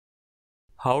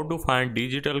How to find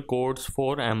digital codes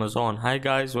for Amazon. Hi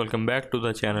guys, welcome back to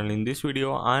the channel. In this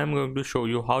video I am going to show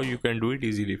you how you can do it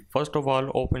easily. First of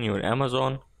all, open your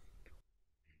Amazon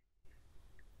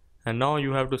and now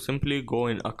you have to simply go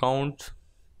in accounts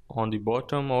on the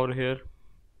bottom over here.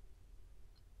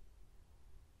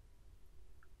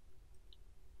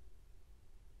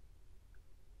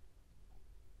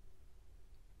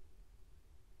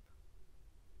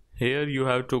 Here you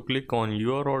have to click on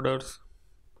your orders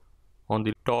on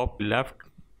the top left.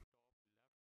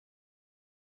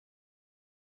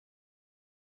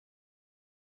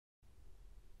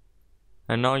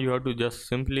 And now you have to just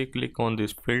simply click on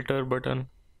this filter button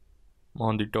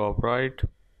on the top right.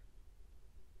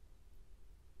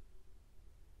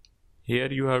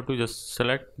 Here you have to just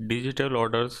select digital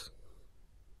orders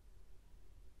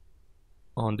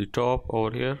on the top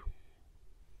over here.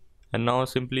 And now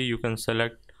simply you can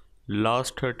select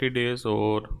last 30 days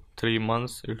or 3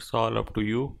 months, it's all up to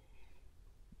you.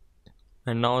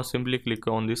 And now simply click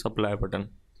on this apply button.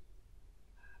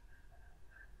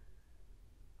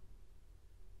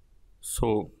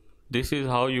 So this is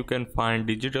how you can find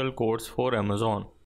digital codes for Amazon.